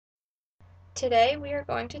Today we are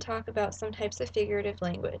going to talk about some types of figurative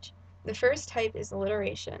language. The first type is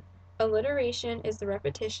alliteration. Alliteration is the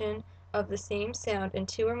repetition of the same sound in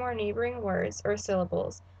two or more neighboring words or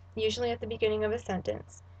syllables, usually at the beginning of a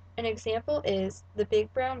sentence. An example is, the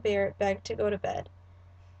big brown bear begged to go to bed.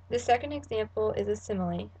 The second example is a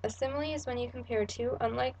simile. A simile is when you compare two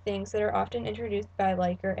unlike things that are often introduced by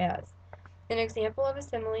like or as. An example of a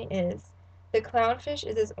simile is, the clownfish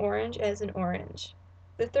is as orange as an orange.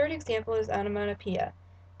 The third example is onomatopoeia.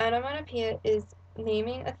 Onomatopoeia is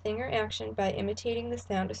naming a thing or action by imitating the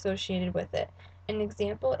sound associated with it. An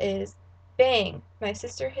example is, bang! My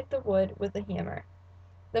sister hit the wood with a hammer.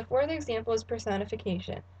 The fourth example is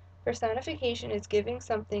personification. Personification is giving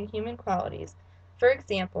something human qualities. For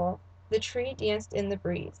example, the tree danced in the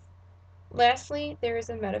breeze. Lastly, there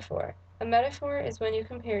is a metaphor. A metaphor is when you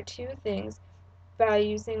compare two things by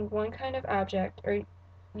using one kind of object or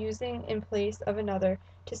using in place of another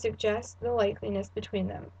to suggest the likeliness between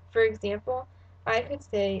them. For example, I could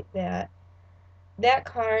say that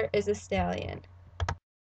car is a stallion.